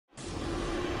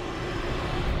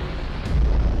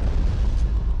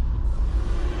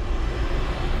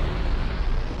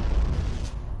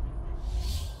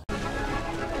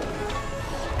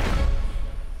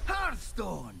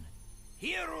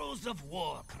Heroes of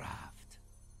Warcraft.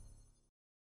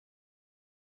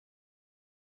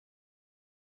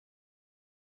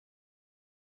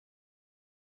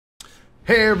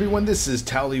 Hey everyone, this is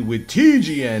Towelliee with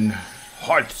TGN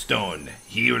Hearthstone,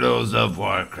 Heroes of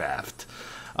Warcraft.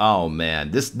 Oh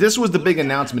man, this was the big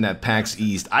announcement at PAX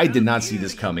East. I did not see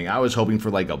this coming. I was hoping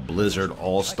for like a Blizzard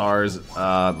All-Stars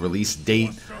release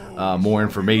date, more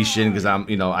information, because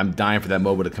I'm dying for that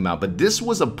MOBA to come out. But this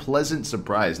was a pleasant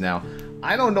surprise. Now,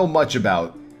 I don't know much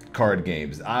about card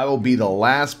games. I will be the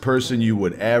last person you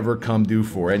would ever come to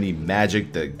for any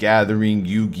Magic the Gathering,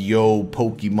 Yu-Gi-Oh,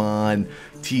 Pokemon,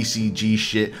 TCG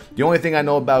shit. The only thing I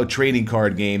know about trading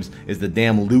card games is the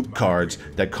damn loot cards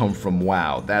that come from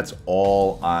WoW. That's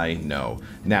all I know.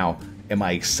 Now, am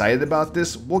I excited about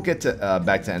this? We'll get to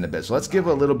back to that in a bit. So let's give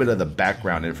a little bit of the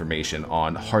background information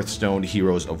on Hearthstone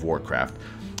Heroes of Warcraft.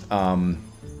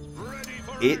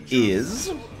 It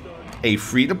is a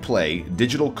free-to-play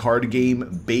digital card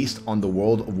game based on the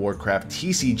World of Warcraft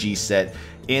TCG set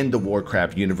in the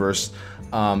Warcraft universe.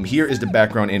 Here is the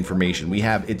background information.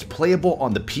 It's playable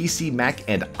on the PC, Mac,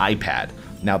 and iPad.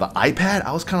 Now the iPad,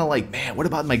 I was kind of like, man, what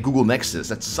about my Google Nexus?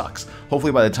 That sucks.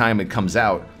 Hopefully by the time it comes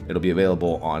out, it'll be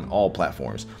available on all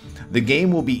platforms. The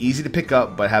game will be easy to pick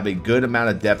up, but have a good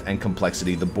amount of depth and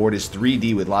complexity. The board is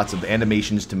 3D with lots of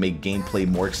animations to make gameplay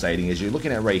more exciting. As you're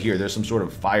looking at right here, there's some sort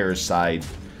of fireside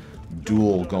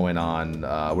duel going on.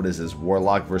 What is this,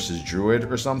 Warlock versus Druid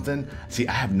or something? See,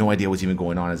 I have no idea what's even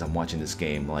going on as I'm watching this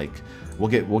game. Like, we'll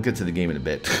get to the game in a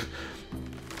bit.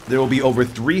 There will be over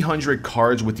 300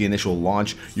 cards with the initial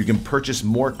launch. You can purchase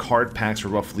more card packs for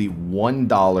roughly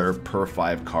 $1 per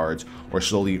 5 cards, or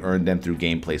slowly earn them through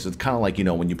gameplay. So it's kind of like, you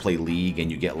know, when you play League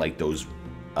and you get like those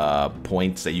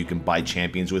points that you can buy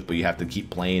champions with, but you have to keep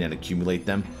playing and accumulate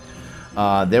them.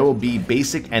 There will be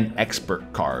basic and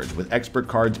expert cards, with expert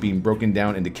cards being broken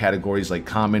down into categories like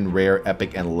common, rare,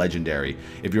 epic, and legendary.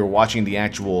 If you're watching the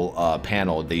actual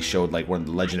panel, they showed like one of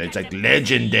the legendary, it's like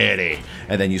legendary,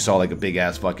 and then you saw like a big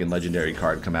ass fucking legendary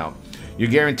card come out. You're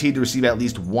guaranteed to receive at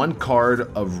least one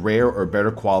card of rare or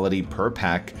better quality per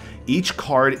pack. Each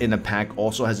card in a pack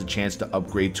also has a chance to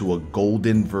upgrade to a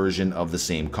golden version of the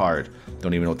same card.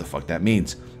 Don't even know what the fuck that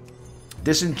means.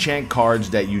 Disenchant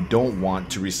cards that you don't want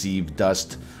to receive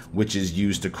dust, which is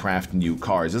used to craft new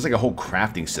cards. There's like a whole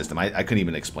crafting system. I couldn't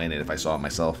even explain it if I saw it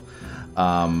myself.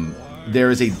 There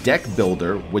is a deck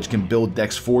builder, which can build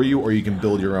decks for you, or you can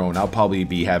build your own. I'll probably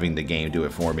be having the game do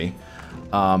it for me.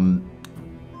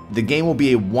 The game will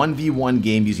be a 1v1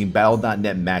 game using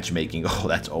Battle.net matchmaking. Oh,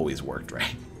 that's always worked,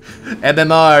 right?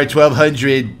 MMR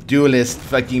 1200 duelist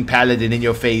fucking paladin in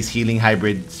your face healing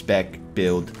hybrid spec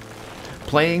build.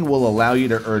 Playing will allow you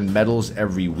to earn medals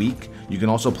every week. You can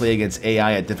also play against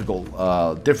AI at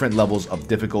different levels of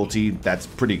difficulty. That's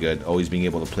pretty good. Always being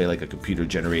able to play like a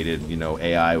computer-generated, you know,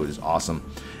 AI, which is awesome.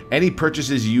 Any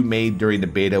purchases you made during the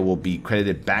beta will be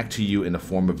credited back to you in the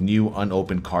form of new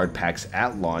unopened card packs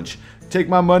at launch. Take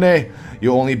my money!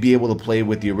 You'll only be able to play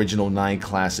with the original 9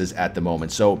 classes at the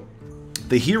moment. So,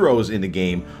 the heroes in the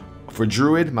game: for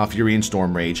Druid, Malfurion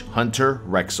Stormrage; Hunter,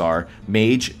 Rexxar;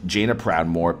 Mage, Jaina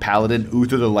Proudmoore; Paladin,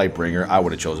 Uther the Lightbringer. I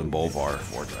would have chosen Bolvar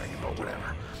for Dragon Bolt,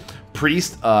 whatever.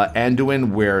 Priest,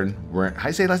 Anduin, how do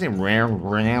you say his last name?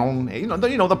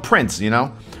 You know, the Prince, you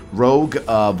know? Rogue,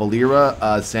 Valera,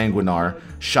 Sanguinar;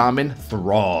 Shaman,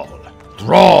 Thrall;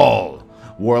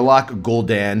 Warlock,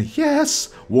 Gul'dan; yes!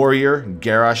 Warrior,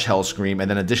 Garrosh, Hellscream; and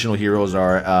then additional heroes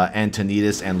are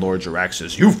Antonidas and Lord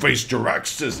Jaraxxus. You face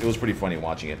Jaraxxus! It was pretty funny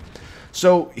watching it.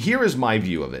 So, here is my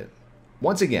view of it.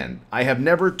 Once again, I have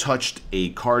never touched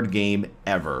a card game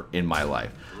ever in my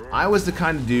life. I was the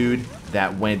kind of dude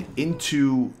that went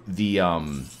into the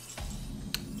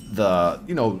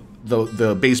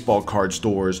baseball card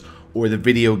stores, or the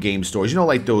video game stores, you know,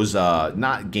 like those,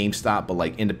 not GameStop, but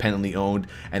like independently owned,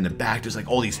 and the back there's like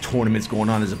all these tournaments going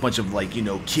on. There's a bunch of like, you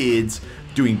know, kids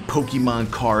doing Pokemon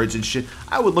cards and shit.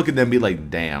 I would look at them and be like,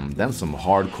 damn, them some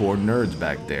hardcore nerds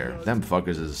back there. Them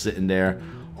fuckers is sitting there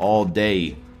all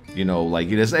day, you know, like,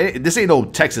 this ain't no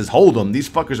Texas Hold'em. These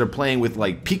fuckers are playing with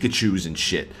like Pikachus and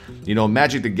shit, you know,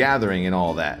 Magic the Gathering and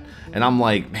all that. And I'm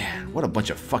like, man, what a bunch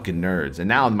of fucking nerds. And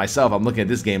now myself, I'm looking at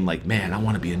this game like, man, I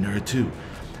want to be a nerd too.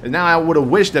 And now I would have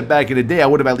wished that back in the day I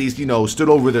would have at least, you know, stood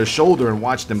over their shoulder and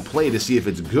watched them play to see if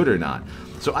it's good or not.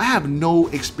 So I have no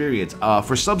experience.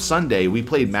 For Sub Sunday, we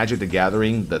played Magic the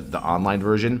Gathering, the online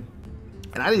version,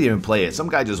 and I didn't even play it. Some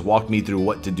guy just walked me through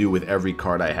what to do with every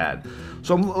card I had.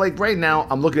 So I'm like, right now,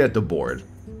 I'm looking at the board.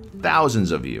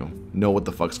 Thousands of you know what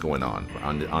the fuck's going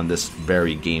on this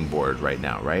very game board right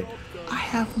now, right? I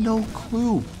have no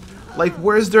clue. Like,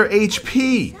 where's their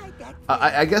HP?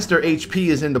 I guess their HP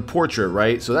is in the portrait,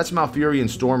 right? So that's Malfurion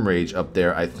Stormrage up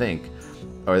there, I think.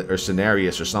 Or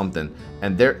Cenarius or something.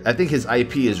 And there, I think his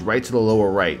IP is right to the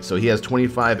lower right. So he has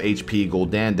 25 HP.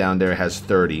 Gul'dan down there has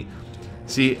 30.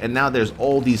 See, and now there's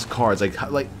all these cards.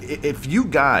 Like if you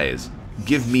guys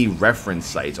give me reference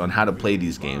sites on how to play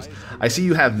these games. I see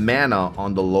you have mana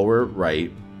on the lower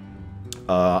right.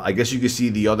 I guess you can see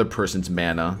the other person's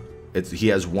mana. He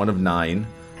has 1 of 9.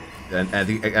 And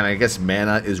I guess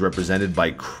mana is represented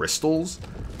by crystals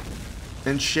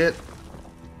and shit.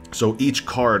 So each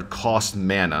card costs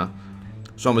mana.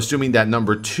 So I'm assuming that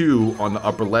number 2 on the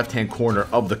upper left-hand corner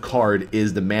of the card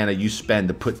is the mana you spend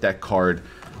to put that card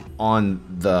on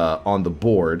the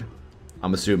board.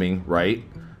 I'm assuming, right?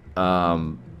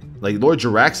 Like Lord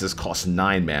Jaraxxus costs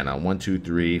 9 mana. 1, 2,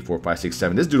 3, 4, 5, 6,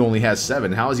 7. This dude only has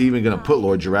 7. How is he even gonna put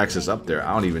Lord Jaraxxus up there?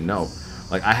 I don't even know.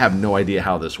 Like, I have no idea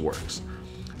how this works.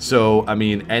 So, I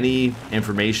mean, any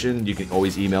information, you can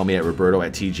always email me at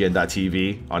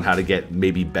roberto@tgn.tv on how to get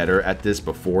maybe better at this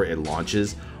before it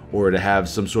launches, or to have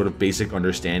some sort of basic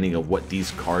understanding of what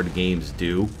these card games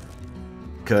do.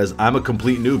 Because I'm a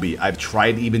complete newbie. I've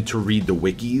tried even to read the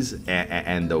wikis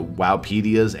and the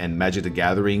Wowpedias and Magic the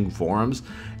Gathering forums,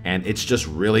 and it's just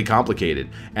really complicated.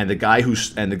 And the guy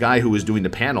who was doing the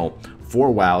panel for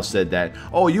WoW said that,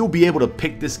 oh, you'll be able to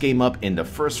pick this game up in the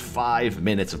first 5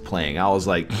 minutes of playing. I was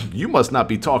like, you must not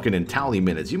be talking in Towelliee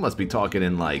minutes. You must be talking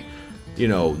in, like, you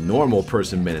know, normal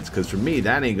person minutes. Because for me,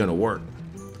 that ain't gonna work.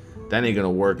 That ain't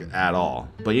gonna work at all.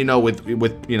 But you know, with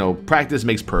you know, practice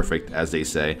makes perfect, as they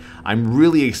say. I'm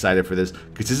really excited for this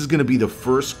because this is gonna be the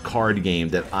first card game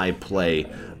that I play.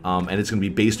 And it's going to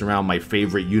be based around my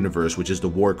favorite universe, which is the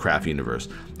Warcraft universe.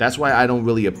 That's why I don't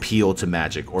really appeal to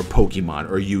Magic or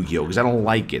Pokemon or Yu-Gi-Oh! Because I don't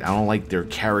like it. I don't like their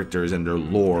characters and their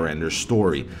lore and their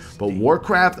story. But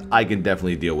Warcraft, I can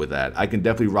definitely deal with that. I can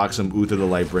definitely rock some Uther the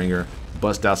Lightbringer,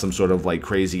 bust out some sort of like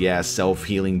crazy-ass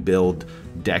self-healing build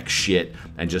deck shit,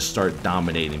 and just start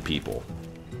dominating people.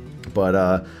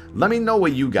 But let me know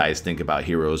what you guys think about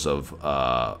Heroes of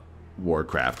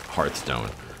Warcraft Hearthstone.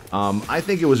 I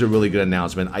think it was a really good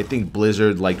announcement. I think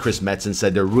Blizzard, like Chris Metzen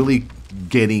said, they're really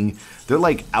they're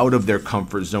like out of their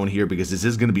comfort zone here because this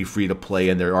is going to be free to play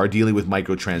and they are dealing with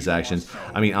microtransactions.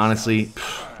 I mean, honestly,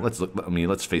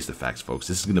 let's face the facts, folks.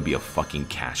 This is going to be a fucking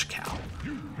cash cow.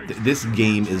 This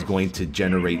game is going to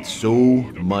generate so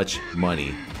much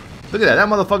money. Look at that. That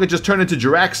motherfucker just turned into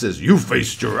Jaraxxus. You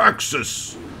face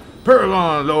Jaraxxus,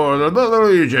 Paragon Lord of the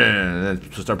Legion. And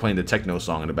then start playing the techno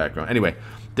song in the background. Anyway,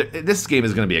 this game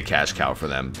is going to be a cash cow for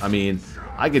them. I mean,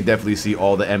 I could definitely see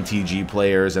all the MTG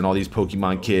players and all these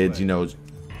Pokemon kids, you know,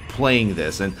 playing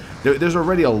this. And there's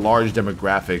already a large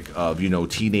demographic of, you know,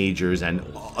 teenagers and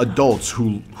adults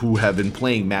who have been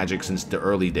playing Magic since the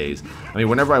early days. I mean,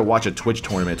 whenever I watch a Twitch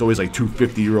tournament, it's always like 2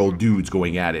 50-year-old dudes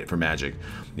going at it for Magic.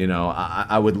 You know,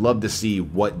 I would love to see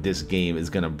what this game is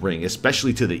going to bring,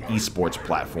 especially to the esports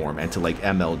platform and to, like,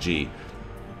 MLG.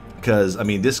 Because, I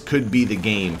mean, this could be the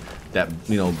game that,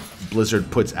 you know,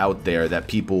 Blizzard puts out there that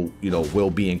people, you know,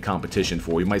 will be in competition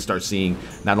for. We might start seeing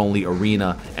not only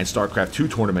Arena and StarCraft 2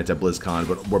 tournaments at BlizzCon,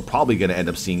 but we're probably going to end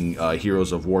up seeing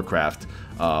Heroes of Warcraft,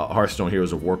 Hearthstone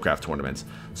Heroes of Warcraft tournaments.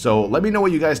 So let me know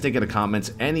what you guys think in the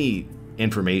comments. Any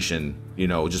information, you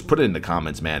know, just put it in the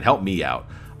comments, man. Help me out.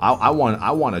 I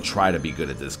want to try to be good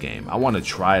at this game. I want to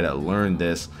try to learn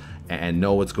this and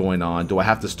know what's going on. Do I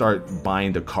have to start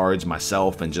buying the cards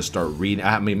myself and just start reading?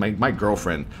 I mean, my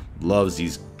girlfriend loves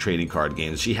these trading card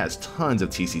games. She has tons of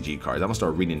TCG cards. I'm gonna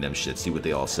start reading them shit, see what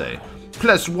they all say.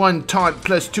 +1 taunt,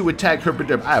 +2 attack,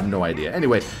 I have no idea.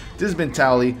 Anyway, this has been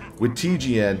Towelliee with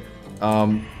TGN.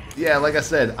 Yeah, like I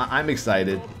said, I'm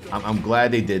excited. I'm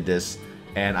glad they did this,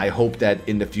 and I hope that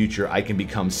in the future I can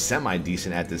become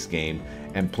semi-decent at this game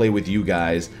and play with you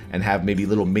guys and have maybe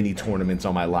little mini tournaments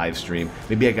on my live stream.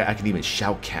 Maybe I can even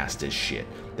shoutcast this shit.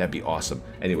 That'd be awesome.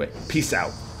 Anyway, peace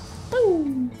out.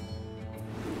 Boom.